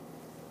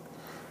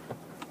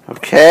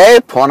Okay,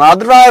 pulling out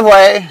the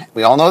driveway.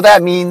 We all know what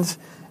that means.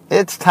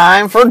 It's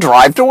time for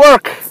drive to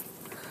work.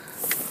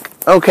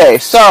 Okay,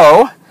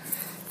 so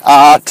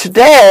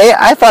today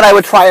I thought I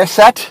would try a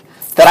set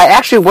that I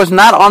actually was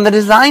not on the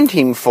design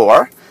team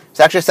for. It's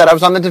actually a set I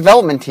was on the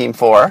development team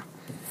for.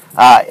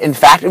 In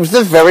fact, it was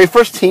the very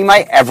first team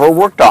I ever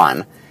worked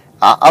on,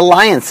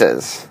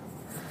 Alliances.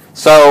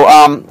 So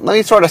let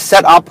me sort of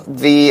set up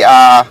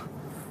the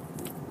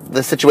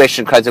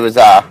situation because it was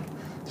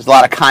there's a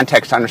lot of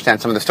context to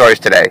understand some of the stories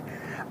today.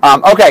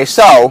 Okay,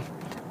 so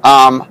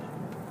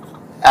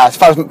as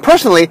far as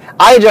personally,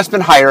 I had just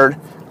been hired.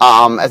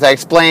 As I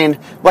explained,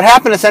 what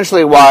happened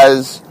essentially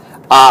was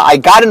I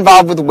got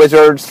involved with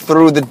Wizards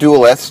through the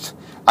Duelist.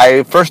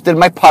 I first did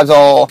my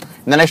puzzle,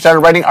 and then I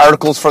started writing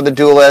articles for the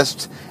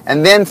Duelist,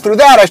 and then through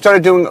that I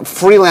started doing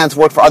freelance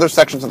work for other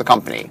sections of the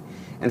company.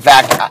 In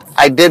fact,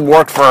 I did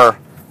work for,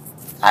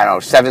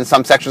 7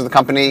 some sections of the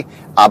company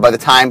by the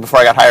time before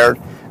I got hired.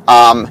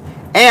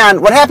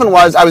 And what happened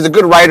was I was a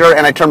good writer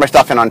and I turned my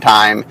stuff in on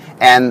time,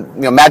 and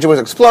Magic was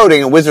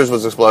exploding and Wizards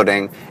was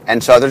exploding,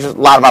 and so there's just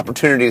a lot of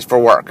opportunities for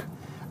work.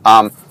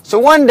 So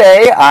one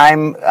day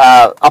I'm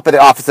up at the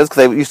offices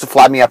because they used to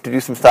fly me up to do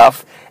some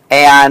stuff,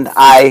 and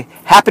I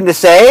happened to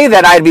say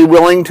that I'd be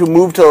willing to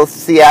move to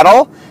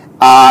Seattle,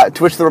 to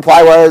which the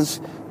reply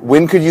was,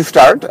 when could you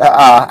start?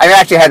 I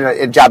actually had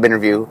a job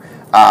interview,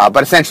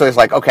 but essentially it's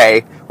like,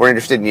 okay, we're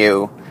interested in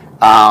you.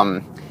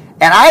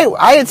 And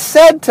I had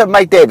said to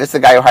Mike Davis, the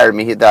guy who hired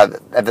me at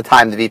the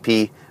time, the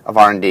VP of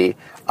R&D,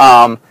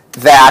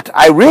 that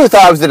I really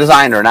thought I was the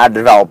designer, not a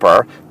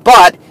developer.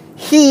 But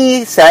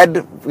he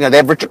said, they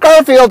have Richard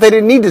Garfield, they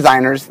didn't need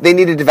designers, they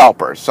needed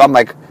developers. So I'm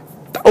like,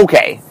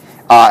 okay.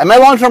 And my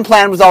long-term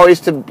plan was always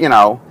to,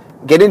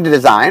 get into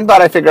design,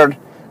 but I figured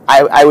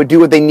I would do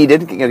what they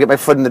needed, get my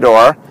foot in the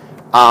door.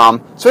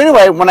 So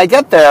anyway, when I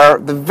get there,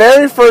 the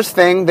very first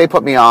thing they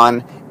put me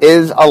on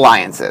is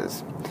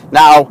Alliances.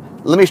 Now,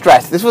 let me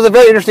stress, this was a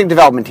very interesting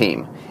development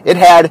team. It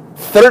had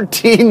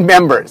 13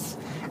 members.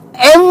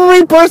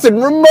 Every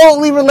person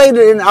remotely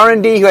related in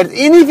R&D who had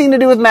anything to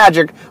do with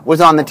Magic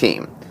was on the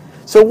team.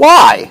 So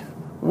why?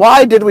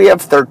 Why did we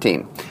have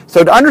 13?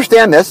 So to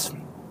understand this,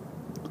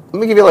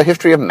 let me give you a little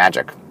history of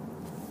Magic.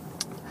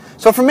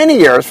 So for many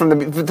years, from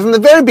the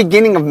very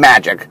beginning of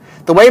Magic,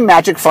 the way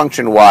Magic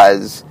functioned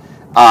was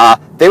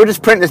they would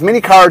just print as many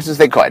cards as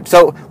they could.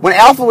 So when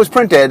Alpha was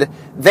printed,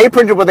 they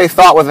printed what they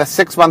thought was a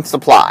 6-month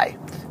supply.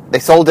 They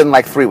sold it in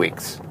like 3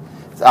 weeks.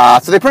 So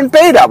they print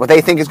Beta, what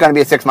they think is going to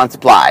be a 6-month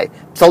supply.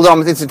 Sold it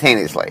almost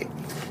instantaneously.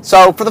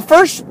 So for the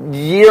first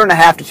year and a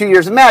half to 2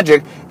 years of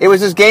Magic, it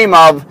was this game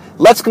of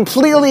let's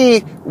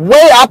completely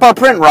way up our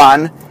print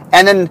run,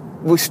 and then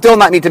we still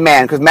not meet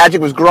demand because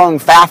Magic was growing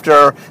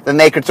faster than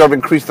they could sort of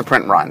increase the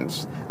print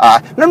runs.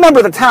 And remember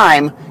at the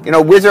time,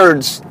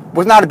 Wizards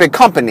was not a big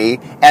company,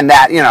 and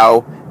that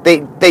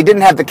they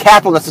didn't have the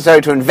capital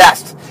necessary to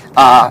invest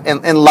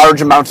in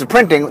large amounts of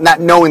printing, not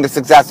knowing the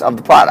success of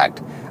the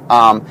product.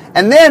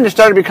 And then it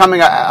started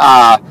becoming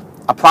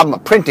a problem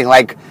of printing,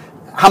 like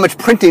how much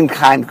printing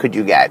time could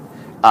you get?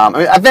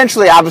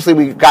 Eventually, obviously,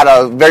 we got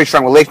a very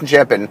strong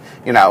relationship, and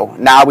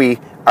now we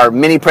are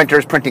mini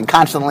printers printing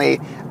constantly.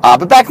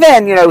 But back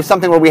then, it was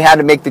something where we had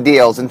to make the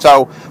deals. And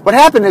so what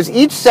happened is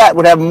each set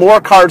would have more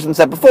cards than the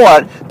set before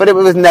it, but it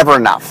was never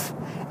enough.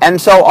 And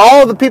so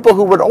all of the people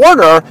who would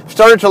order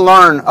started to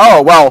learn,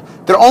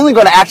 they're only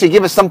going to actually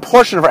give us some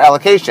portion of our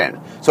allocation.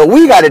 So what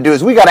we got to do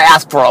is we got to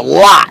ask for a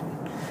lot.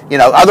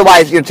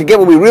 Otherwise, to get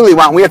what we really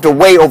want, we have to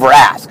way over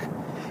ask.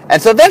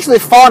 And so eventually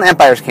Fallen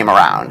Empires came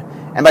around.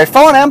 And by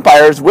Fallen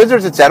Empires,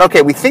 Wizards had said,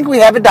 okay, we think we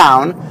have it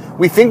down.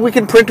 We think we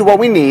can print to what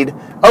we need.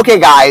 Okay,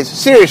 guys,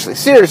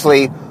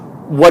 seriously,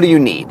 what do you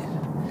need?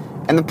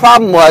 And the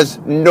problem was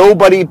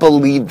nobody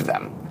believed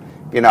them.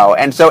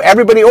 And so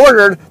everybody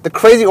ordered the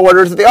crazy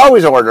orders that they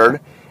always ordered,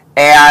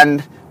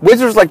 and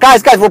Wizards was like,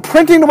 guys, we're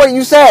printing to what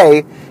you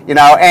say,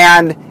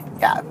 and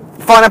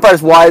Fallen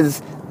Empires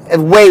was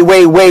way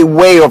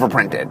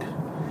overprinted,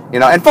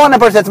 and Fallen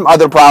Empires had some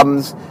other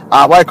problems,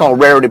 what I call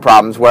rarity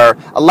problems, where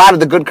a lot of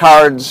the good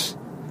cards,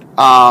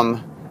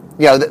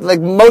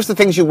 like most of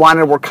the things you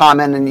wanted were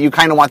common, and you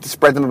kind of want to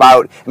spread them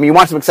about. I mean, you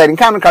want some exciting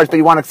common cards, but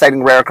you want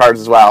exciting rare cards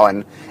as well,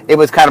 and it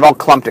was kind of all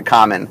clumped at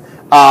common.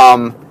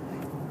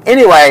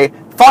 Anyway,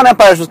 Fallen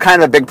Empires was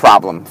kind of a big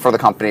problem for the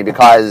company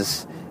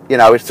because,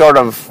 it sort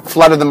of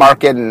flooded the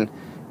market, and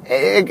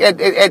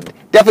it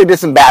definitely did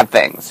some bad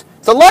things.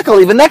 So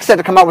luckily, the next set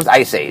to come out was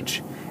Ice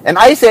Age. And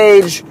Ice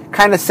Age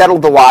kind of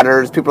settled the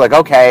waters. People were like,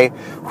 okay,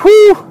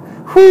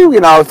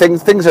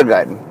 things are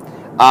good.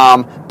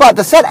 But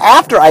the set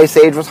after Ice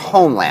Age was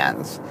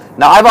Homelands.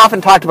 Now, I've often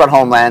talked about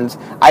Homelands.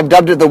 I've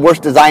dubbed it the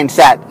worst designed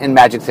set in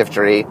Magic's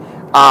history.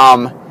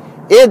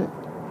 It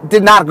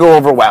did not go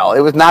over well.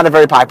 It was not a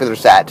very popular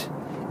set.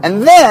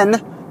 And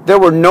then there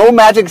were no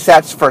Magic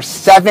sets for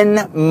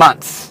 7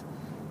 months.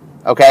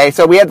 Okay,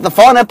 so we had the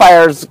Fallen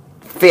Empires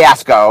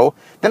fiasco,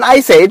 then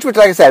Ice Age, which,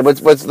 like I said,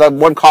 was the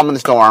one calm in the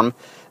storm,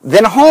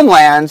 then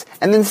Homelands,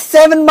 and then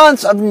 7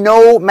 months of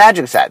no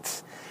Magic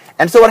sets.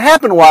 And so what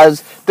happened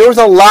was there was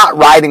a lot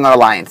riding on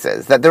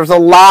alliances. That there was a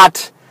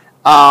lot.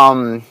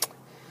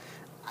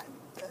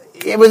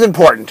 It was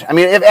important. I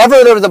mean, if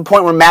ever there was a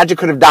point where Magic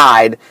could have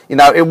died,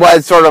 it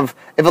was sort of,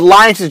 if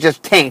alliances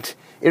just tanked,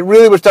 it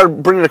really would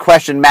start bringing into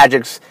question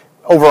Magic's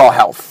overall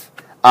health.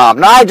 Now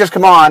I just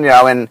come on,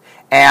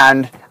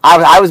 and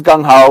I was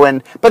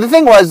gung-ho, but the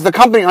thing was, the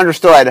company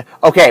understood,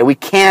 okay, we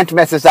can't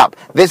mess this up.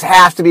 This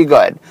has to be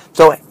good.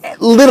 So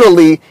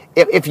literally,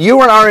 if you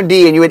were in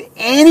R&D and you had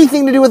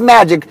anything to do with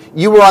Magic,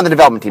 you were on the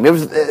development team. It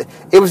was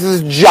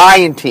this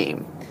giant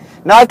team.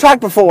 Now I've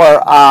talked before,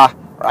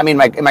 in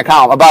my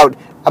column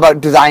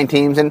about design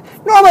teams, and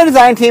normally a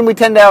design team we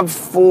tend to have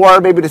 4,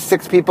 maybe to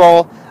 6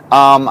 people.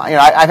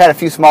 I've had a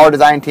few smaller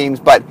design teams,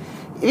 but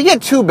if you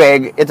get too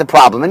big, it's a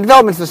problem. And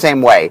development's the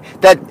same way.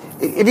 That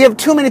if you have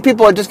too many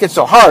people, it just gets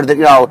so hard that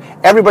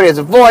everybody has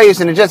a voice,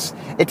 and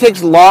it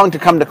takes long to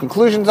come to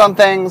conclusions on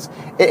things.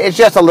 It's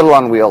just a little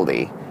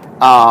unwieldy.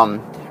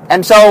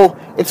 And so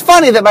it's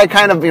funny that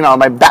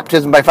my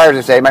baptism by fire, as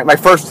I say, my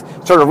first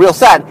sort of real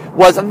set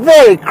was a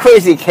very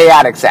crazy,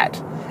 chaotic set.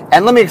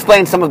 And let me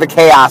explain some of the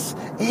chaos.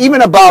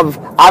 Even above,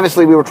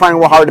 obviously, we were trying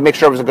real hard to make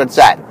sure it was a good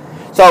set.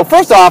 So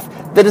first off,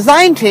 the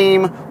design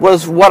team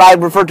was what I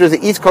refer to as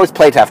the East Coast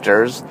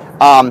playtesters.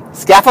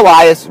 Scaff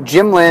Elias,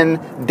 Jim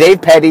Lynn,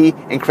 Dave Petty,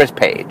 and Chris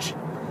Page.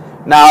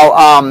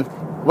 Now,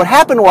 what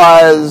happened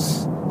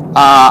was,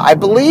 I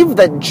believe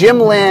that Jim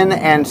Lynn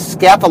and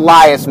Scaff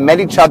Elias met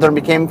each other and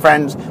became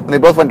friends when they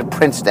both went to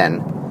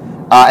Princeton.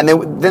 And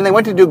then they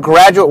went to do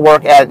graduate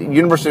work at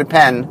University of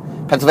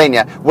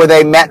Pennsylvania, where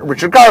they met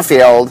Richard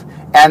Garfield.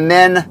 And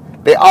then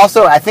they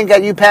also, I think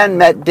at UPenn,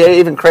 met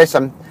Dave and Chris.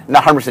 I'm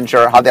not 100%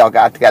 sure how they all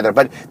got together,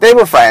 but they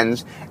were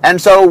friends.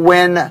 And so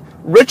when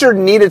Richard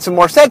needed some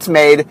more sets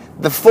made,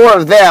 the 4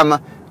 of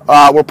them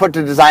were put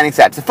to designing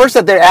sets. The first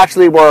set they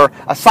actually were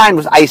assigned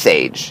was Ice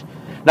Age.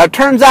 Now, it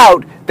turns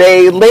out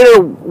they later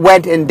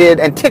went and did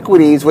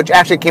Antiquities, which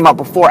actually came out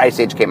before Ice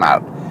Age came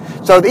out.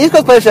 So the East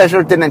Coast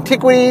playtesters did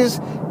Antiquities,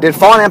 did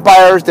Fallen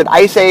Empires, did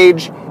Ice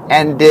Age,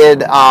 and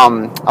did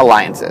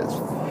Alliances.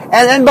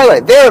 And by the way,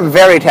 they're a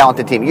very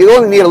talented team. You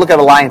only need to look at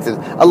Alliances.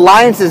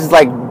 Alliances is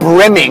like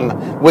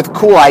brimming with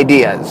cool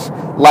ideas.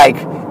 Like,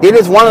 it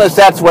is one of those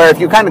sets where if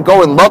you kind of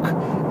go and look,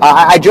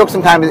 I joke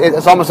sometimes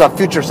it's almost a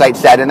future sight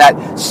set, in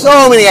that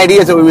so many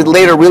ideas that we would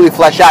later really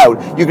flesh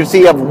out, you could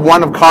see of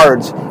one of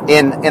cards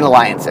in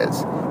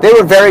Alliances. They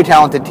were a very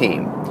talented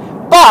team.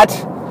 But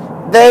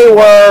they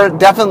were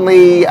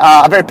definitely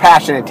a very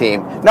passionate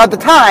team. Now, at the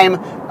time,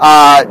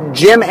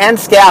 Jim and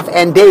Scaff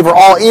and Dave were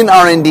all in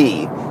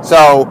R&D.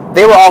 So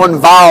they were all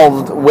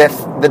involved with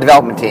the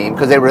development team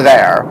because they were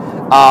there.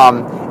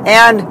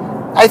 And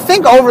I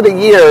think over the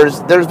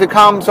years, there's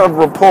become sort of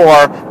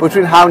rapport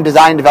between how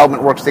design and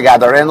development works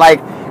together. And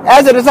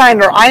as a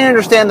designer, I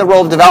understand the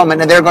role of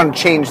development, and they're going to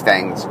change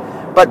things.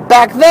 But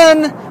back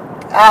then,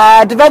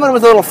 development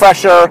was a little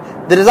fresher.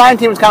 The design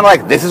team was kind of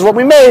like, this is what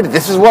we made,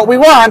 this is what we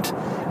want.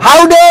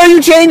 How dare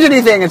you change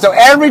anything? And so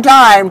every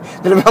time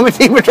the development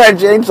team would try to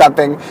change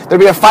something, there'd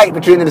be a fight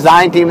between the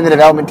design team and the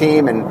development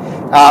team. And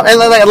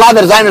a lot of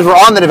the designers were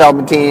on the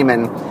development team.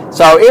 And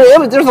so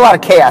there's a lot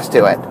of chaos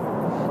to it.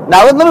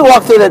 Now, let me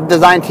walk through the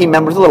design team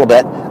members a little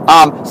bit.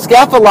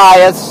 Scaff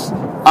Elias.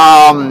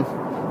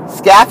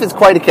 Scaff is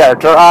quite a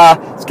character.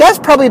 Scaff's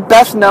probably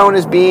best known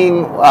as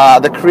being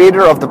the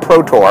creator of the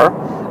Pro Tour.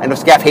 I know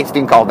Scaff hates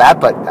being called that,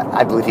 but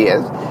I believe he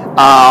is.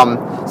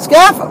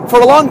 Scaff,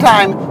 for a long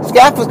time,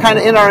 Scaff was kind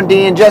of in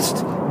R&D and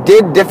just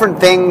did different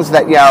things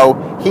that,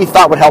 he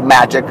thought would help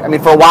Magic. I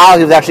mean, for a while,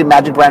 he was actually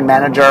Magic brand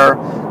manager.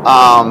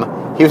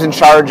 He was in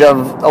charge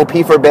of OP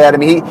for a bit. I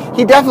mean,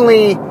 he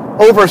definitely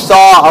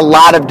oversaw a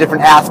lot of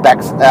different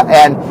aspects.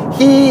 And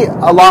he,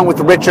 along with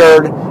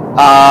Richard,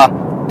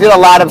 did a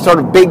lot of sort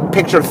of big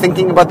picture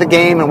thinking about the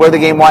game and where the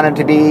game wanted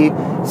to be.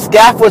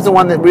 Scaff was the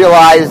one that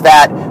realized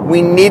that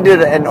we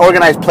needed an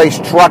organized play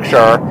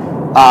structure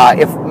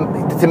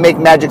to make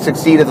Magic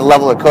succeed at the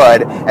level it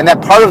could, and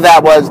that part of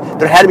that was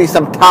there had to be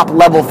some top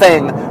level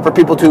thing for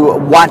people to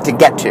want to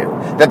get to,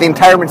 that the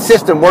entire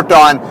system worked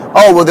on.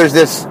 There's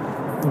this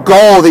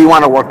goal that you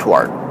want to work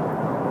toward.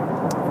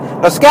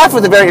 Now, Scaff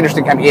was a very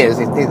interesting, he's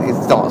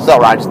still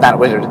around, just not a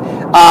wizard.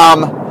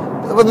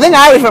 The thing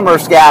I always remember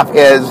of Scaff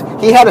is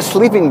he had a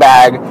sleeping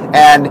bag,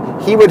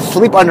 and he would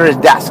sleep under his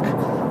desk.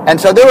 And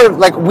so there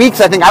were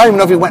weeks, I don't even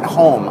know if he went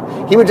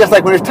home. He would just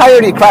when he was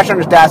tired, he'd crash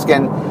under his desk.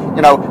 And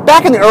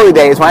back in the early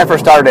days when I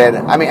first started,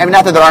 I mean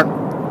not that there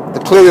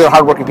aren't, clearly there are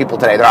hardworking people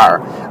today, there are.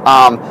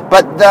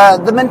 But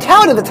the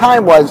mentality at the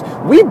time was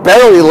we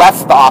barely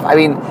left the office. I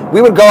mean,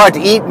 we would go out to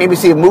eat, maybe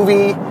see a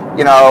movie,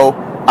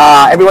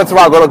 every once in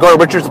a while go to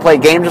Richard's to play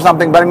games or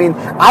something. But I mean,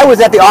 I was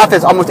at the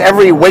office almost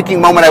every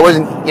waking moment. I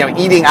wasn't,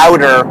 eating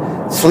out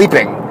or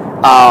sleeping.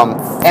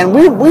 And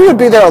we would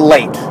be there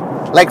late.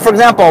 For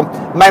example,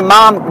 my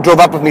mom drove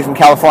up with me from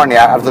California.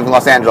 I was living in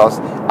Los Angeles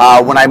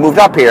when I moved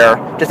up here,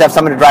 just to have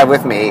someone to drive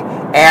with me.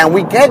 And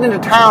we get into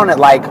town at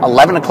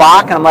 11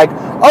 o'clock, and I'm like,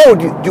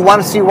 do you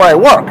want to see where I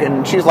work?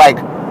 And she's like,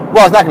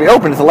 well, it's not going to be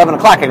open. It's 11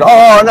 o'clock. I go,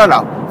 oh,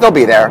 no, they'll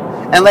be there.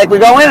 And like we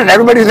go in and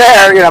everybody's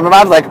there. My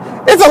mom's like,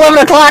 it's 11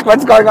 o'clock.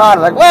 What's going on?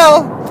 I'm like,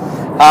 well,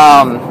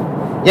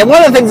 yeah.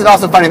 One of the things that's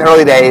also funny in the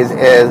early days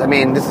is,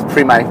 this is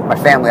pre my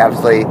family,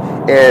 obviously,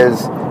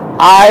 is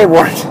I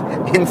worked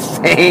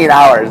insane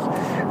hours.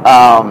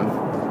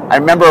 I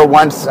remember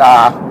once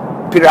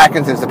Peter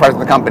Atkinson's the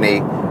president of the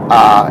company.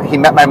 He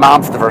met my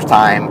mom for the first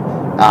time.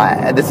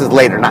 And this is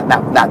later,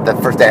 not the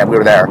first day we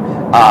were there.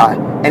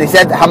 And he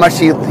said how much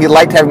he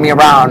liked having me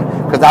around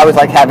because I was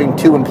like having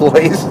 2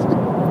 employees.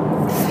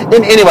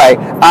 Anyway,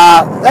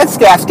 that's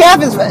Scaff.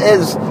 Scaff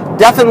is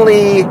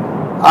definitely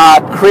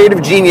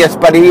creative genius,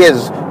 but he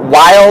is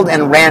wild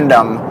and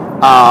random.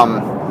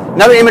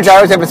 Another image I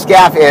always have of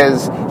Scaff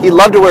is he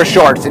loved to wear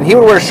shorts, and he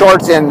would wear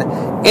shorts in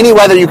any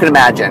weather you could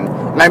imagine.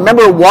 And I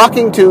remember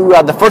walking to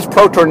the first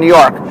Pro Tour in New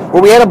York,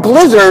 where we had a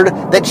blizzard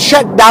that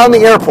shut down the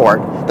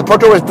airport. The Pro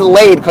Tour was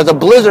delayed because a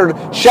blizzard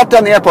shut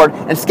down the airport,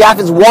 and Scaff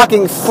is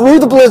walking through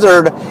the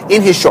blizzard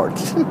in his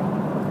shorts.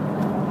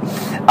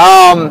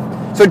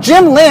 So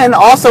Jim Lynn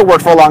also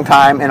worked for a long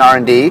time in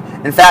R&D.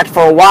 In fact,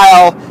 for a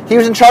while, he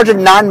was in charge of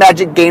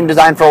non-Magic game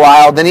design for a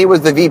while. Then he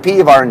was the VP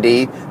of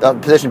R&D, the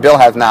position Bill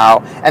has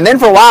now. And then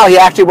for a while, he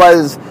actually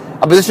was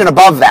a position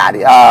above that.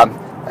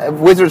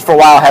 Wizards for a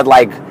while had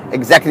like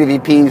executive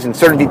VPs and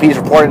certain VPs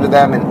reported to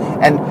them.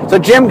 And so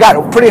Jim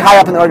got pretty high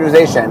up in the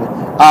organization.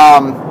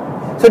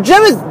 So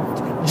Jim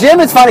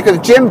is funny because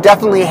Jim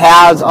definitely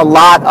has a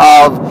lot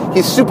of,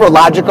 he's super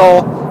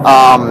logical,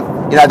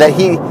 that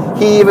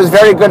he was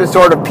very good at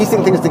sort of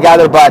piecing things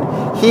together, but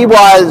he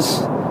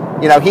was,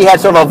 he had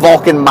sort of a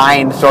Vulcan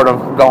mind sort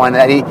of going,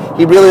 that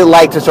he really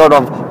liked to sort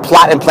of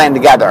plot and plan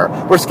together,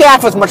 where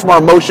Scaff was much more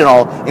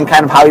emotional in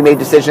kind of how he made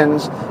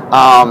decisions.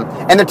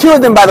 And the two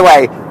of them, by the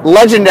way,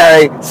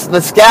 legendary, the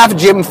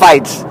Scaff-Jim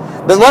fights.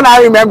 The one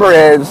I remember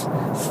is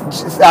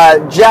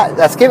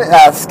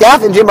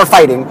Scaff and Jim are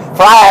fighting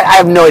for I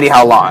have no idea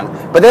how long,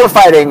 but they were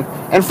fighting,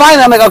 and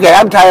finally I'm like, okay,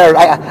 I'm tired.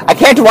 I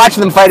can't watch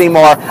them fight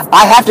anymore.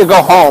 I have to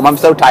go home. I'm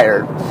so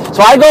tired.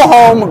 So I go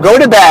home, go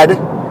to bed,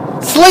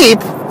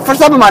 sleep for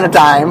some amount of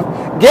time,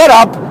 get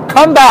up,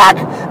 come back.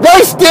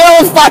 They're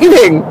still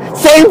fighting.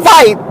 Same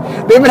fight.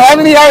 They've been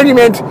having the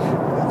argument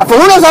for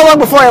who knows how long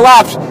before I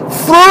left,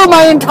 through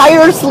my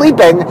entire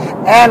sleeping,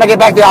 and I get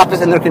back to the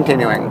office and they're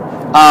continuing.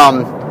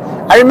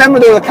 I remember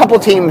there were a couple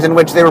teams in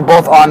which they were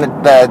both on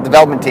the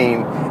development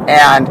team,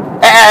 and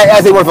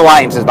as they were with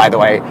alliances, by the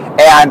way,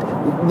 and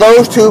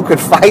those two could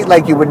fight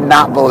like you would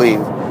not believe.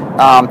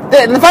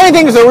 The funny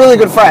thing is they're really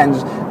good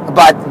friends,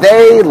 but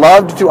they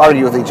loved to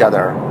argue with each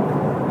other.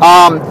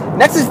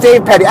 Next is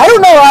Dave Petty. I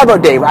don't know a lot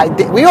about Dave.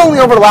 We only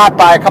overlapped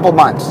by a couple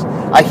months.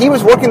 He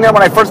was working there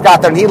when I first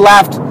got there, and he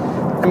left,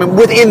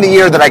 within the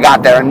year that I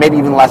got there, and maybe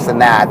even less than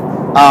that.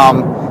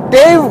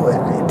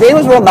 Dave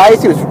was real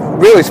nice. He was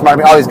really smart.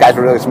 All these guys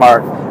were really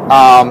smart.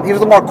 He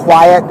was a little more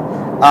quiet.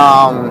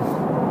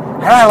 I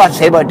don't have a lot to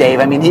say about Dave.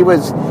 He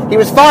was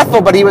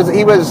thoughtful, but he was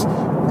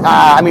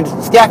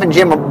Scaff and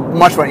Jim were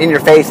much more in your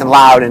face and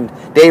loud, and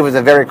Dave was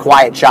a very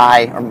quiet,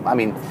 shy,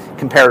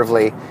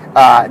 comparatively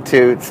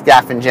to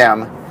Scaff and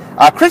Jim.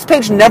 Chris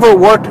Page never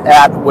worked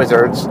at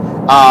Wizards.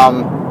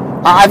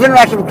 I've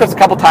interacted with Chris a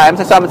couple times.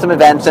 I saw him at some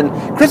events, and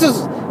Chris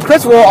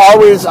will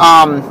always,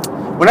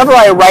 whenever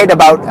I write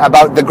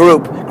about the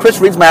group, Chris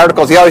reads my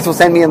articles. He always will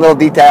send me in little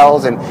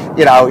details, and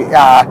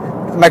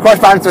my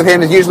correspondence with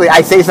him is usually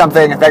I say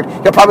something. In fact,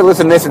 he'll probably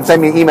listen to this and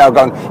send me an email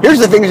going, here's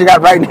the things you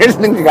got right and here's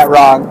the things you got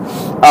wrong.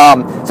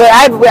 So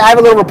I have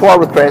a little rapport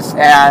with Chris,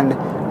 and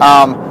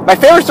my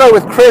favorite story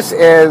with Chris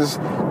is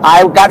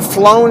I got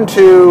flown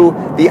to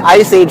the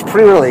Ice Age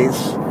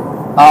pre-release,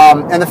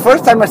 and the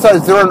first time I saw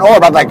Zero and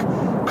Orb, I'm like,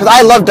 because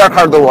I love Dark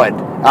Heart of the Wood.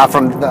 I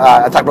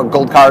talked about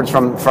gold cards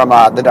from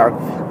the Dark.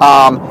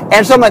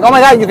 And so I'm like, oh my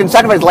god, you can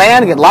sacrifice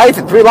land and get life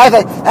and 3 life.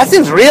 That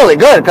seems really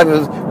good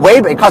because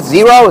it cost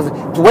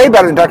 0. It's way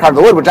better than Dark Heart of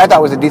the Wood, which I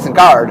thought was a decent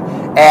card.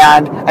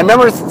 And I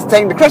remember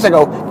saying to Chris, I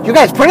go, you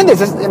guys printed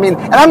this? And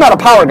I'm not a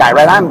power guy,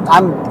 right?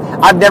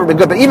 I've never been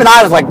good, but even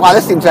I was like, wow,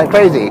 this seems like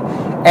crazy.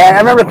 And I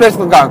remember Chris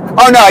was going,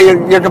 oh no,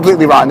 you're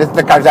completely wrong.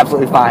 The card's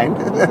absolutely fine.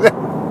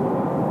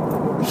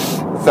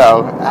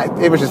 So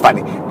it was just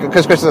funny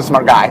because Chris is a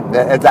smart guy.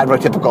 It's not really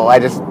typical.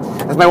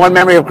 That's my one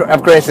memory of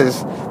Chris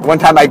is the one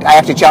time I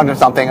actually challenged him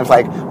something. It's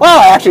like, well,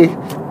 I actually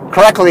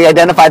correctly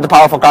identified the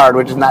powerful card,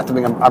 which is not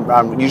something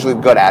I'm usually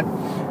good at.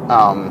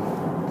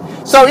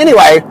 So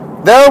anyway,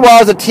 there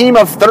was a team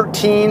of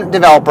 13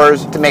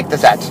 developers to make the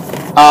set. So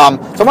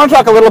I want to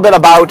talk a little bit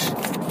about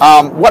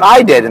what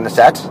I did in the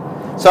set.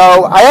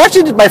 So I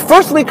actually did my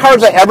first 3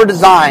 cards I ever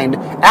designed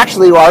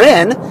actually are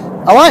in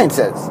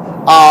alliances.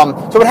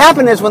 So what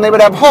happened is when they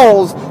would have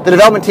holes, the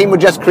development team would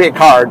just create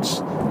cards.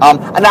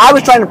 And I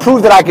was trying to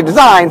prove that I could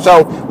design,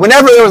 so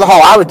whenever there was a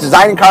hole, I was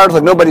designing cards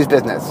like nobody's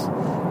business.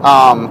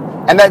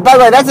 And that, by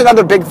the way, that's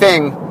another big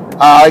thing.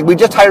 We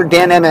just hired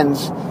Dan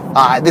Emmons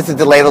This is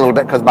delayed a little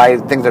bit because my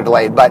things are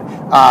delayed, but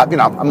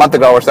a month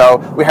ago or so,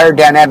 we hired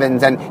Dan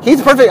Evans, and he's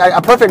a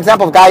perfect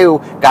example of a guy who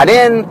got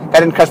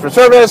in customer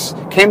service,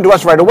 came to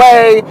us right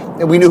away.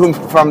 We knew him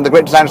from the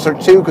Great Designer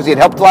Search too because he had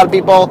helped a lot of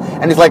people,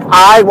 and he's like,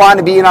 I want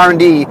to be in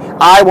R&D.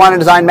 I want to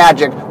design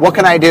magic. What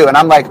can I do? And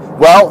I'm like,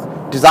 well,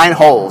 design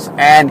holes.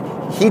 And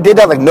he did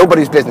that like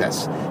nobody's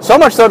business. So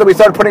much so that we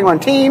started putting him on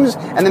teams,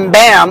 and then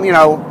bam, a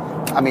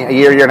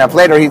year and a half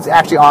later, he's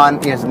actually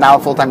he's now a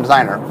full-time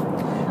designer.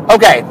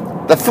 Okay,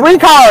 the 3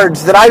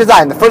 cards that I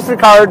designed, the first 3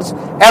 cards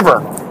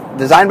ever,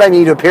 designed by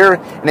me to appear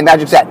in a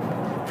Magic set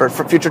for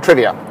future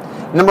trivia.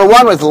 Number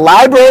 1 was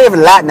Library of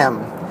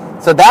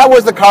Latinum. So that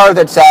was the card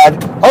that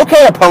said,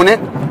 okay,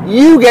 opponent,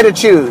 you get to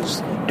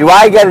choose. Do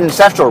I get an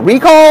Ancestral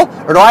Recall,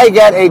 or do I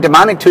get a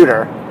Demonic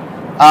Tutor?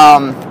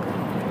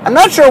 I'm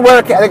not sure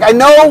where,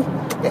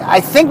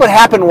 I think what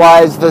happened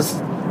was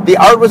the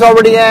art was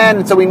already in,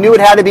 and so we knew it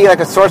had to be like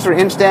a Sorcerer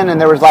Instant, and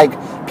there was like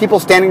people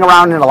standing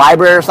around in a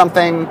library or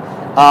something.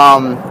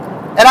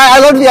 And I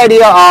loved the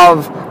idea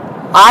of,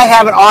 I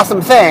have an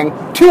awesome thing,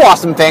 2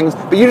 awesome things,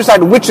 but you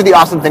decide which of the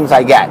awesome things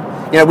I get.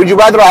 Would you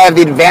rather I have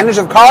the advantage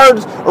of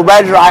cards, or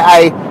rather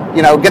I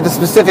get the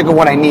specific of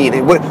what I need?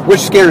 Which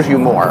scares you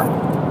more?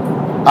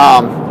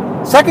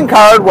 Second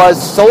card was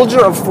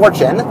Soldier of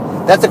Fortune.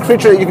 That's a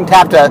creature that you can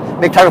tap to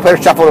make target player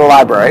shuffle to a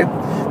library.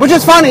 Which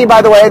is funny,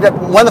 by the way, that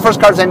one of the first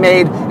cards I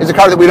made is a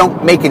card that we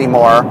don't make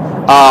anymore.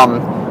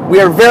 We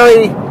are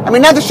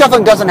not that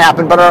shuffling doesn't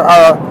happen,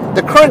 but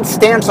the current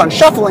stance on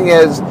shuffling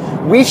is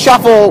we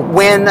shuffle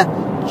when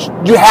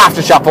you have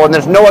to shuffle and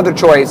there's no other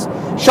choice.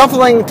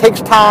 Shuffling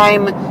takes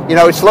time,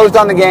 it slows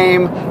down the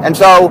game, and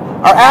so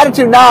our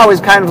attitude now is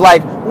kind of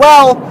like,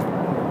 well,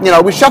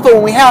 we shuffle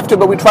when we have to,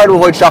 but we try to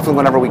avoid shuffling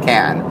whenever we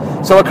can.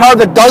 So a card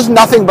that does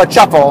nothing but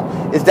shuffle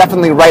is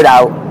definitely right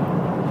out.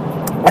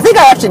 I think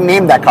I actually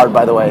named that card,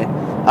 by the way.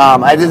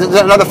 There's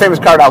another famous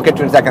card I'll get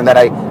to in a second that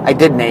I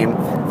did name.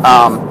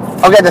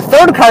 Okay, the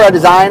third card I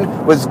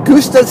designed was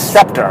Gusta's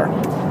Scepter.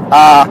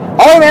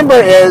 All I remember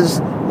is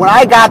when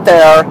I got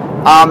there,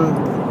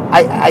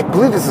 I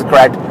believe this is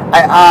correct.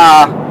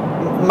 I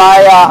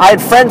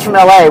had friends from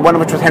LA, one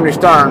of which was Henry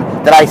Stern,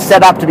 that I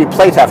set up to be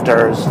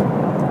playtesters,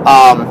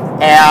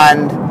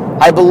 and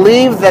I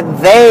believe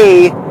that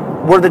they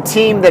were the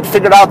team that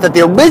figured out that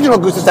the original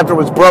Gusta's Scepter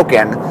was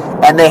broken,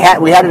 and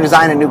we had to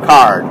design a new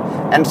card.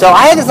 And so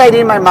I had this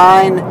idea in my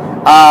mind.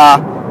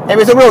 It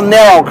was a real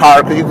narrow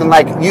card because you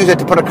can use it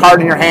to put a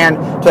card in your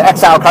hand, to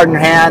exile a card in your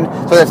hand,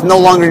 so that it's no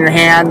longer in your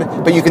hand,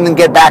 but you can then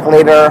get back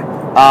later.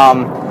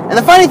 And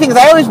the funny thing is,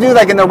 I always knew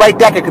in the right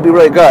deck it could be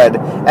really good.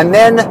 And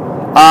then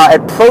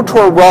at Pro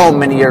Tour Rome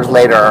many years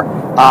later,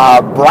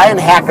 Brian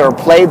Hacker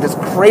played this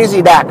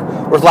crazy deck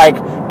where it's like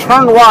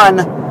turn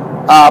 1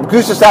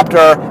 Gusta's Scepter,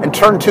 and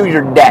turn 2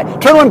 you're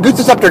dead. Turn 1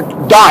 Gusta's Scepter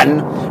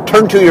done.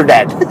 Turn 2 you're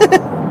dead.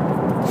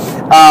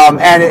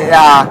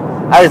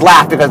 I always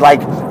laughed because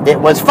it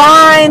was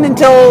fine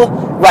until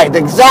the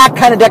exact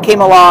kind of deck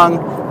came along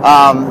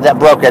that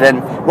broke it.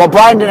 And while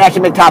Brian didn't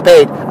actually make top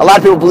 8, a lot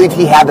of people believe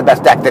he had the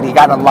best deck, that he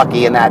got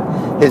unlucky, and that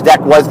his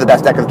deck was the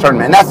best deck of the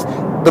tournament. And that's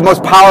the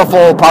most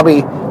powerful,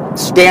 probably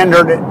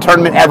standard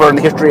tournament ever in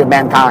the history of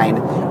mankind,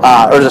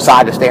 or the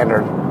Saga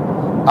standard.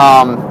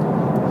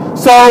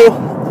 So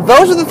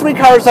those are the 3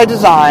 cards I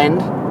designed.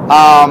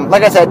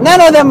 Like I said, none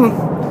of them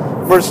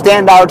were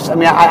standouts.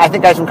 I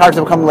think I have some cards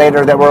that will come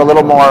later that were a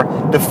little more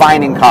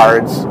defining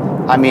cards.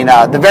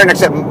 The very next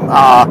set,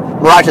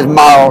 Mirage has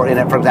Marl in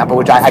it, for example,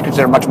 which I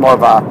consider much more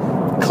of a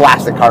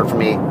classic card for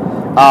me.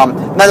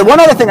 Now, the one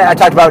other thing I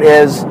talked about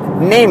is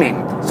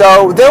naming.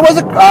 So there was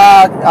a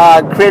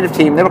creative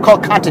team. They were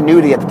called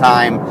Continuity at the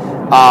time.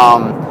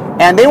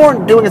 And they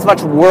weren't doing as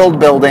much world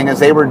building as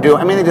they were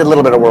doing. They did a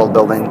little bit of world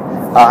building.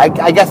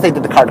 I guess they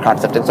did the card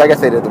concept, so I guess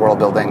they did the world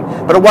building.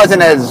 But it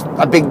wasn't as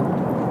a big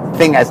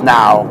thing as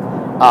now.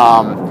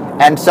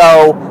 And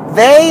so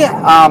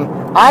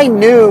I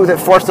knew that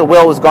Force of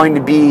Will was going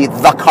to be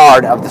the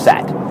card of the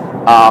set.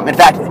 In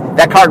fact,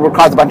 that card would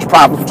cause a bunch of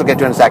problems, which we'll get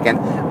to in a second.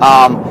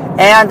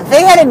 And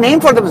they had a name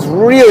for it that was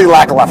really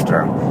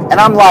lackluster. And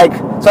I'm like,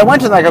 so I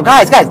went to them and I go,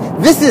 guys,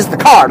 this is the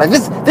card.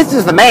 This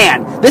is the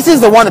man. This is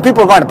the one that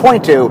people are going to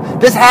point to.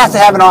 This has to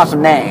have an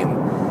awesome name.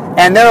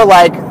 And they're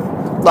like,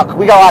 look,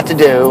 we got a lot to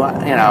do,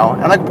 And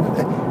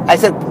I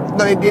said,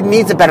 no, it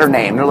needs a better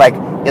name. They're like,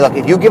 hey, look,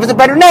 if you give us a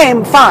better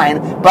name,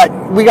 fine, but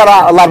we got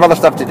a lot of other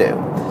stuff to do.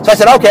 So I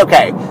said,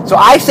 okay. So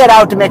I set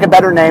out to make a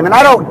better name, and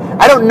I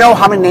don't know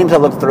how many names I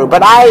looked through,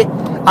 but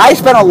I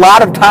spent a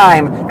lot of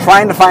time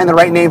trying to find the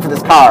right name for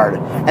this card.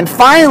 And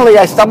finally,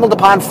 I stumbled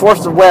upon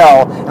Force of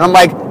Will, and I'm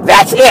like,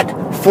 that's it,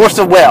 Force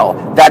of Will.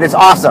 That is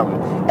awesome.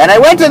 And I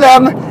went to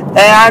them,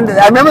 and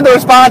I remember the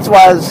response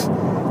was,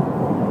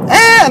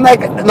 I'm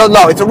like,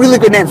 no, it's a really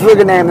good name.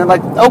 And they're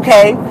like,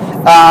 okay.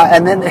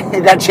 And then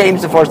it got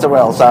changed to Force of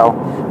Will. So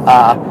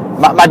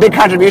my big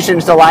contribution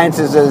to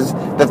Alliances is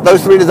that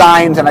those 3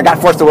 designs, and I got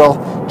Force of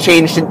Will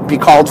changed to be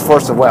called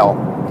Force of Will.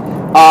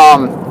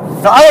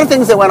 The other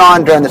things that went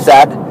on during the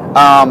set,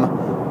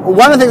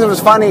 one of the things that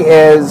was funny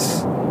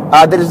is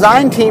the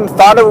design team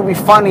thought it would be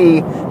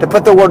funny to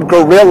put the word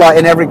gorilla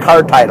in every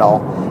card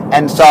title.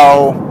 And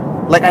so,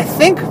 like, I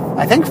think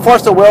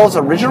Force of Will's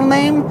original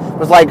name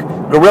was like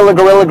Gorilla,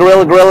 Gorilla,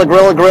 Gorilla, Gorilla,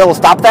 Gorilla, Gorilla,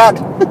 stop that.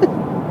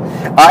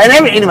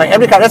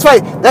 Every card.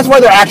 That's why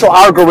there actually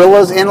are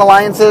gorillas in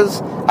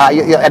alliances.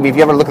 If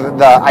you ever look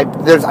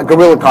at there's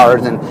gorilla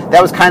cards, and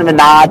that was kind of a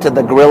nod to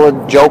the gorilla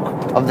joke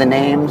of the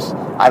names.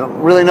 I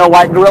don't really know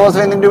why gorillas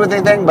have anything to do with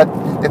anything, but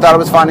they thought it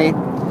was funny.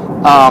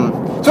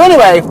 So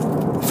anyway,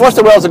 Force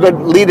of Will is a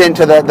good lead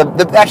into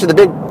the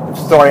big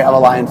story of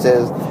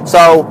alliances.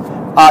 So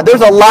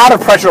there's a lot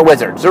of pressure at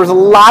Wizards. There was a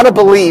lot of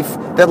belief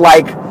that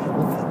like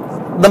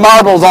the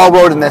marbles all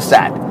rode in this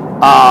set,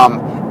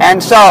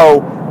 and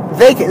so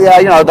they,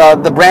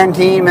 the brand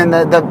team and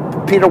the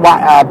Peter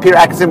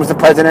Atkinson was the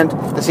president,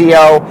 the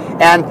CEO,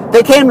 and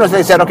they came to us and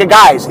they said, "Okay,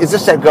 guys, is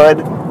this set good?"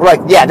 We're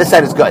like, "Yeah, this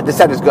set is good. This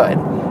set is good."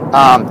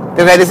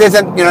 This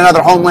isn't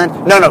another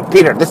Homeland. No,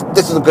 Peter, this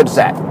is a good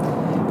set.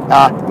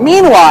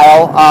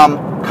 Meanwhile,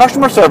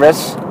 customer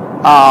service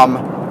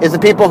is the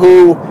people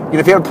who,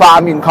 if you have a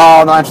problem, you can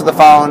call and they'll answer the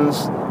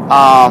phones.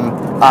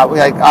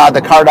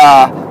 The card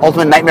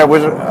Ultimate Nightmare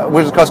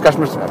Wizards Coast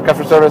customer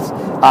service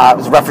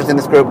is referenced in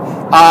this group.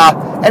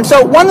 And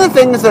so one of the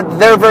things that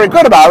they're very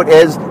good about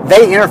is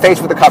they interface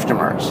with the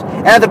customers.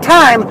 And at the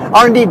time,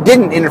 R&D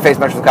didn't interface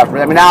much with the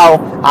customers. I mean, now,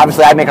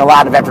 obviously, I make a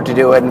lot of effort to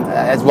do it, and,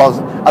 as well as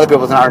other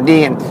people in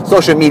R&D, and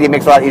social media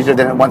makes it a lot easier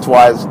than it once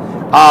was.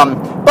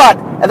 But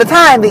at the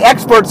time, the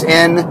experts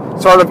in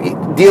sort of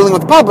dealing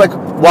with the public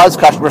was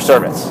customer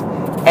service.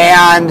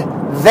 And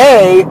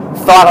they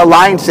thought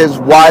alliances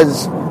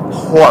was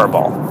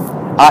horrible.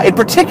 In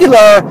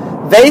particular,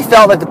 they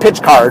felt like the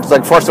pitch cards,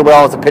 like Force of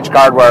Will is a pitch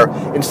card where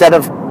instead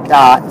of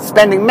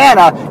spending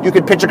mana, you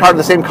could pitch a card of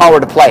the same color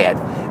to play it.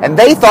 And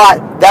they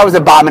thought that was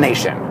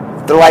abomination.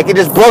 They're like, it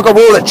just broke a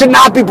rule that should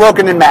not be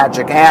broken in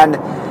Magic. And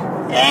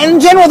in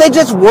general, they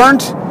just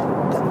weren't.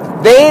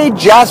 They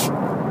just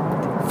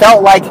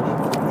felt like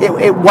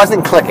it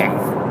wasn't clicking.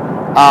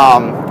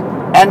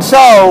 And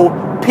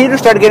so Peter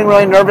started getting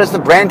really nervous. The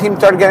brand team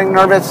started getting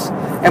nervous.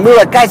 And we were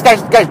like, guys,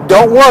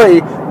 don't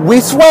worry. We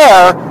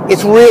swear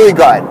it's really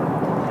good.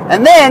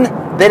 And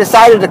then they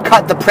decided to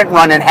cut the print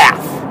run in half.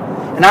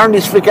 And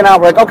R&D's freaking out.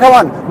 We're like, oh, come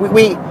on.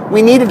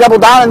 We need to double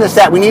down on this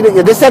set.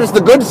 This set is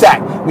the good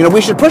set.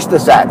 We should push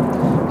this set.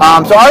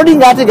 So R&D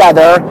got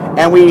together,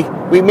 and we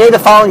made the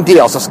following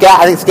deal. So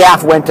I think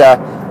Scaff went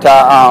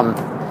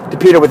to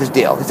Peter with his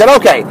deal. He said,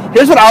 okay,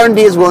 here's what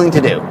R&D is willing to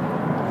do.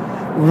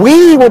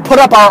 We will put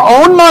up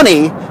our own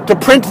money to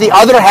print the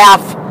other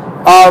half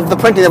of the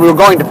printing that we were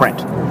going to print.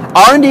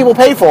 R&D will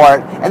pay for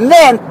it, and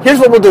then here's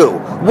what we'll do.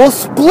 We'll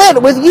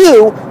split with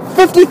you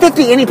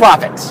 50-50 any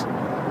profits.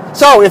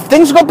 So if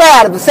things go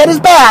bad, if the set is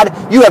bad,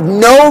 you have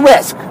no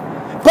risk.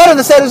 But if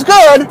the set is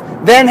good,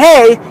 then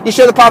hey, you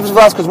share the profits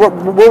with us because we're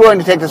willing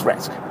to take this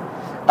risk.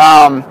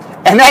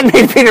 And that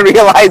made Peter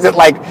realize that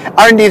like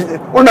R&D,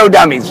 we're no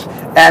dummies.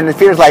 And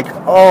Peter's like,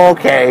 oh,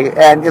 okay.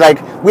 And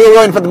like we were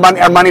willing to put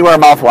our money where our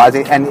mouth was,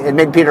 and it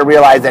made Peter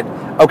realize that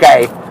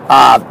okay.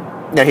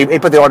 He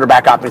put the order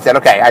back up and he said,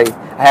 okay, I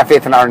have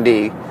faith in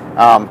R&D.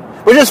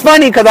 Which is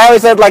funny because I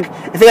always said, like,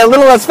 if they had a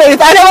little less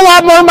faith, I'd have a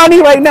lot more money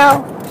right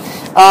now.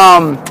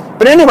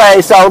 But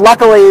anyway, so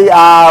luckily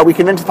we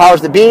convinced the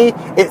powers that be.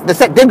 The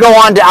set did go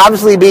on to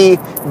obviously be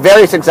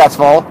very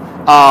successful.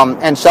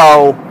 And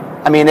so,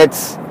 I mean,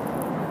 it's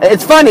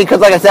funny because,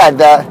 like I said,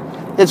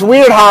 it's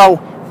weird how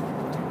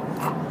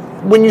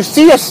when you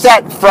see a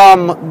set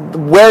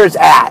from where it's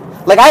at,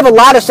 like I have a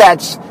lot of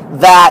sets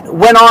that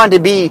went on to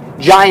be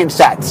giant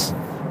sets.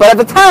 But at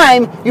the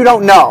time, you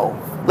don't know.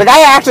 Like I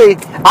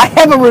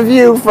have a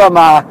review from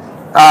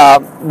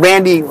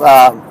Randy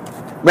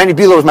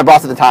Buehler was my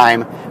boss at the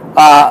time.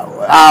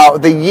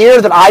 The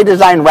year that I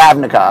designed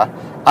Ravnica,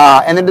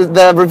 and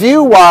the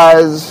review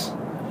was,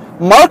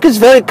 Mark is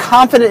very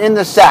confident in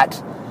the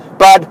set,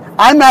 but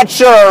I'm not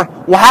sure.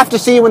 We'll have to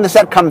see when the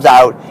set comes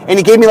out. And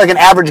he gave me like an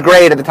average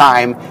grade at the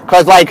time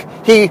because like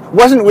he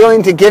wasn't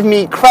willing to give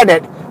me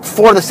credit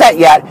for the set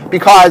yet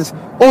because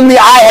only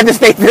I had to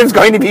state that it's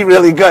going to be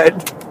really good.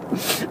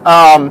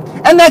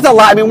 And that's a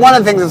lot. I mean, one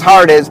of the things that's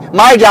hard is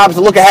my job is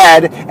to look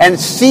ahead and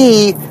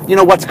see,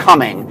 what's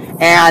coming.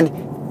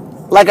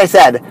 And like I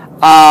said,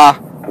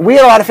 we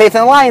had a lot of faith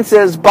in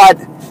alliances, but,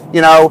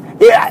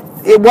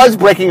 it was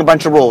breaking a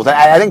bunch of rules.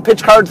 I think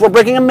pitch cards were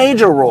breaking a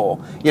major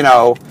rule,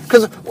 and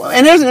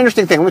here's an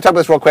interesting thing. Let me talk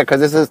about this real quick because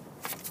this is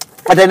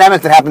a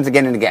dynamic that happens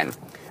again and again.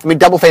 I mean,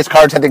 double-faced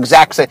cards had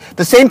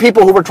the same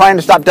people who were trying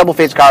to stop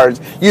double-faced cards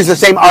use the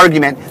same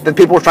argument that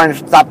people were trying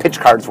to stop pitch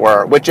cards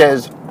were, which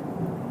is,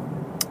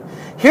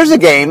 here's a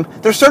game,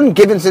 there's certain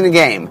givens in the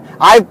game.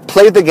 I've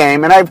played the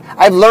game, and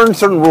I've learned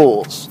certain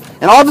rules.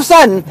 And all of a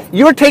sudden,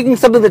 you're taking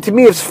something that to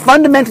me is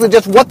fundamentally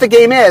just what the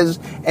game is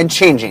and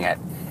changing it.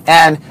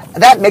 And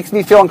that makes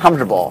me feel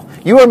uncomfortable.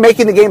 You are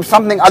making the game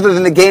something other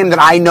than the game that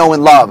I know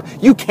and love.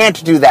 You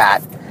can't do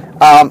that.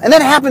 And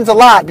that happens a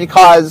lot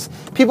because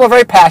people are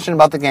very passionate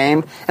about the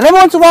game. And every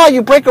once in a while,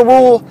 you break a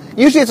rule.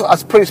 Usually it's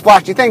a pretty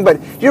splashy thing, but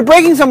you're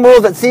breaking some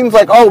rules that seems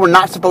like, oh, we're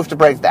not supposed to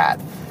break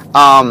that.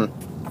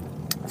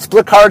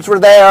 Split cards were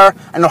there.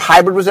 I know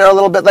hybrid was there a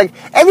little bit. Like,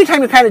 every time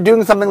you're kind of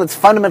doing something that's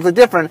fundamentally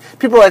different,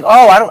 people are like,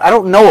 oh, I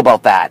don't know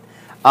about that.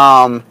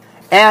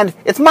 And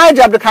it's my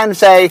job to kind of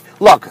say,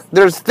 look,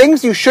 there's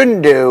things you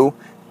shouldn't do.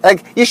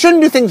 Like, you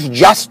shouldn't do things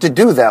just to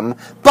do them.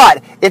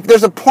 But if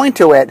there's a point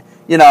to it,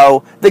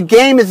 the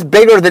game is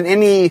bigger than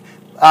any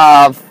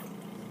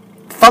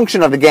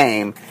function of the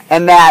game.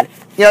 And that,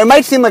 it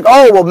might seem like,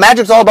 oh, well,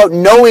 Magic's all about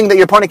knowing that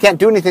your opponent can't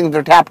do anything if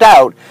they're tapped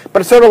out.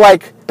 But it's sort of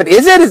like, but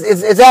is it?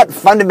 Is that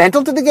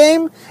fundamental to the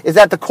game? Is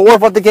that the core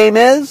of what the game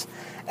is?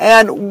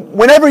 And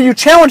whenever you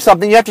challenge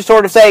something, you have to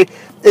sort of say,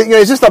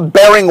 is this the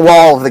bearing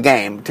wall of the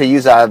game, to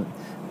use a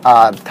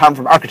term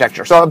from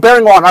architecture. So a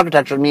bearing wall in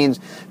architecture means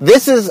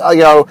this is,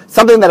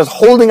 something that is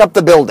holding up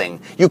the building.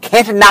 You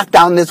can't knock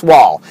down this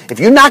wall. If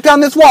you knock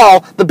down this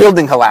wall, the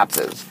building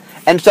collapses.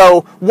 And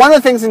so one of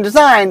the things in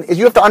design is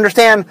you have to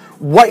understand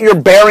what your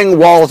bearing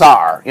walls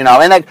are, and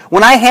like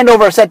when I hand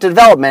over a set to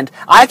development,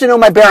 I have to know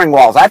my bearing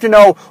walls. I have to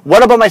know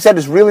what about my set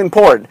is really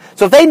important.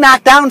 So if they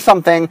knock down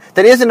something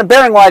that isn't a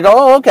bearing wall, I go,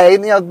 oh, okay,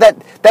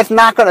 that's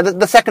not gonna,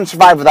 the set can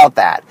survive without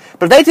that.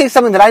 But if they take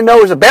something that I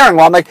know is a bearing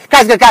wall, I'm like,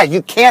 guys,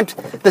 you can't,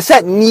 the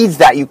set needs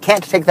that. You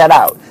can't take that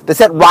out. The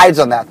set rides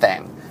on that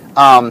thing.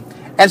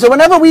 And so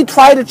whenever we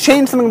try to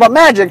change something about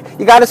Magic,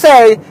 you gotta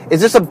say,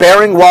 is this a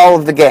bearing wall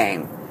of the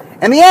game?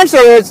 And the answer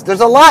is,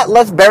 there's a lot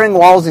less bearing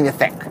walls than you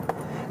think.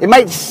 It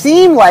might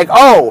seem like,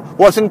 oh,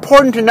 well, it's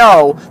important to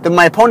know that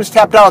my opponent's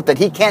tapped out, that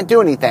he can't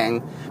do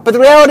anything. But the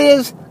reality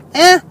is,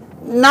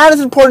 not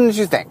as important as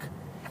you think.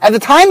 At the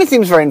time, it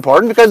seems very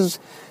important because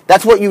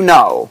that's what you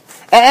know.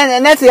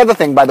 And that's the other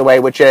thing, by the way,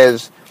 which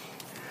is,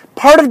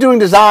 part of doing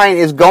design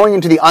is going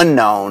into the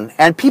unknown,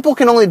 and people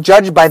can only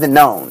judge by the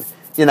known.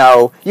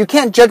 You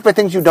can't judge by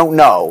things you don't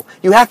know.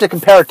 You have to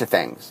compare it to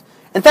things.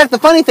 In fact, the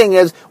funny thing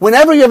is,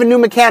 whenever you have a new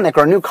mechanic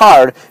or a new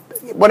card,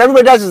 what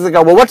everybody does is they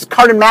go, well, what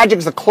card in Magic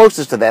is the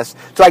closest to this,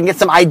 so I can get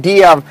some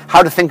idea of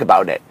how to think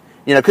about it.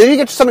 Because if you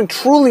get something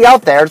truly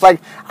out there, it's like,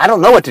 I don't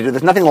know what to do.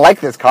 There's nothing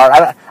like this card.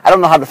 I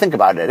don't know how to think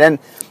about it. And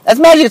as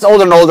Magic gets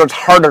older and older, it's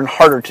harder and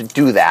harder to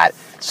do that.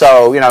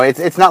 So,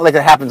 it's not like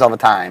it happens all the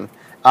time.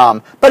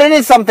 But it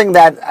is something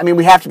that,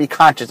 we have to be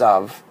conscious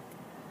of.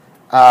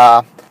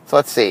 So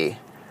let's see.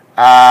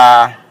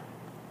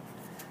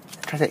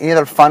 Any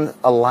other fun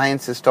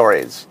alliances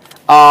stories?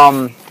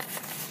 I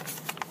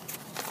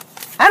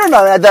don't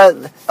know.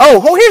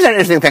 Here's an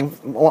interesting thing.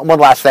 One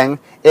last thing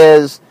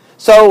is,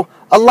 so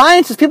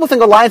alliances, people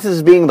think alliances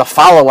is being the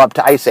follow-up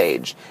to Ice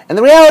Age. And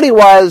the reality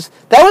was,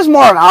 that was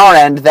more on our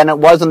end than it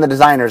was on the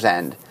designer's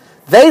end.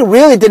 They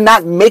really did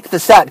not make the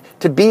set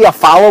to be a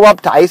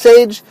follow-up to Ice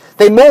Age.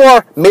 They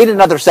more made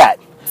another set.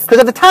 Because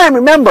at the time,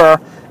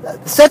 remember,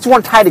 sets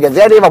weren't tied together.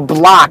 The idea of a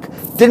block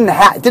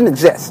didn't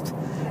exist.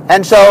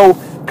 And so,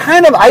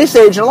 kind of Ice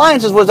Age and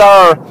Alliances was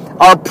our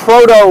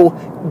proto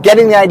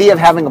getting the idea of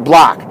having a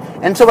block.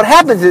 And so what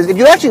happens is, if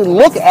you actually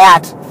look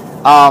at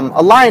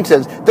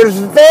Alliances, there's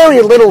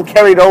very little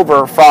carried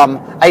over from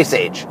Ice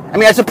Age.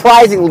 A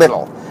surprising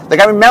little. Like,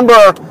 I remember,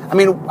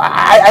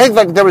 I think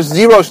like there was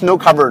 0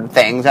 snow-covered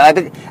things, and I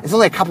think it's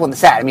only a couple in the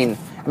set. I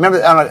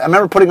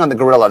remember putting on the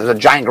gorilla. There's a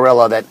giant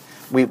gorilla that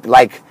we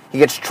like. He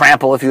gets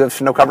trampled if you have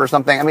snow cover or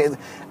something.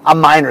 A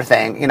minor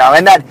thing,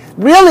 And that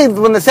really,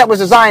 when the set was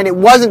designed, it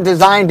wasn't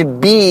designed to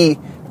be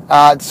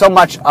so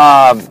much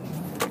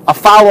a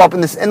follow-up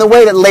in the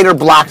way that later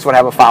blocks would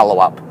have a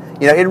follow-up.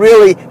 It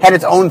really had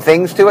its own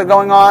things to it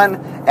going on,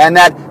 and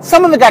that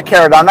some of it got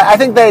carried on. I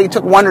think they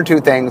took 1 or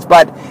 2 things,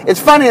 but it's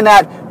funny in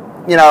that,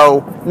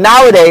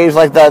 nowadays,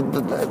 like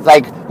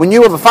like when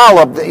you have a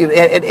follow-up,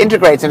 it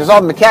integrates and there's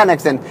all the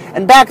mechanics,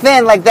 and back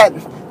then, like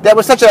that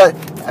was such a.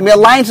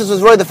 Alliances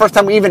was really the first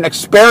time we even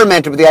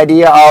experimented with the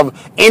idea of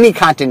any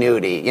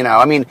continuity,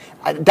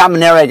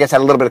 Dominaria, I guess,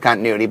 had a little bit of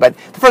continuity, but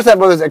the first time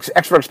was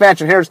extra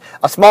expansion. Here's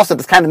a small set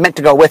that's kind of meant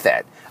to go with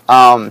it.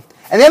 And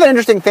the other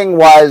interesting thing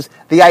was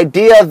the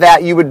idea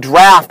that you would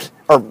draft,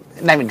 or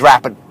not even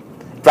draft,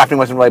 but drafting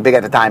wasn't really big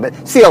at the time,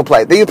 but seal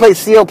play. That you play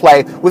seal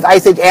play with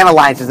Ice Age and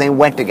Alliances, and they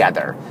went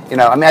together.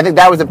 I think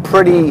that was a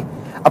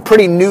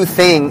pretty new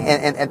thing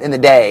in the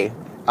day.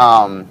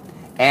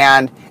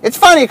 And it's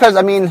funny because,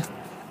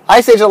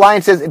 Ice Age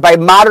Alliances, by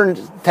modern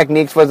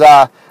techniques, was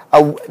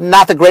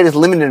not the greatest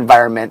limited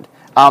environment.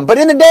 But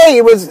in the day,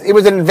 it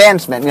was an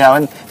advancement,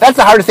 and that's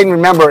the hardest thing to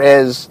remember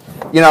is,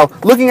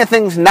 looking at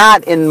things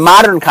not in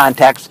modern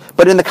context,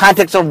 but in the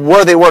context of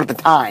where they were at the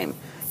time,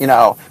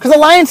 Because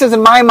Alliances,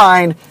 in my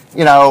mind,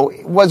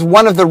 was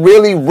one of the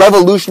really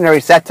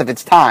revolutionary sets of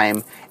its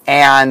time,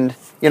 and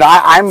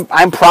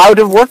I'm proud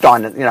to have worked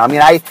on it.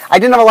 I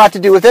didn't have a lot to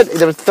do with it.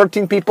 There was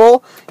 13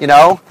 people.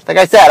 Like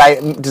I said,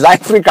 I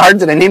designed 3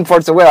 cards and I named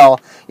Force of Will.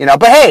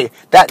 But hey,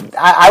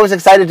 I was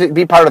excited to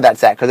be part of that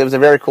set because it was a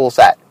very cool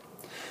set.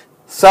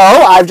 So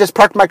I've just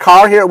parked my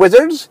car here at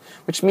Wizards,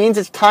 which means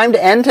it's time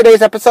to end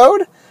today's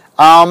episode.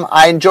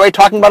 I enjoy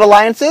talking about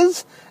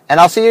alliances, and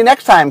I'll see you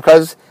next time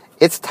because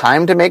it's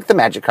time to make the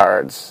Magic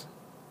cards.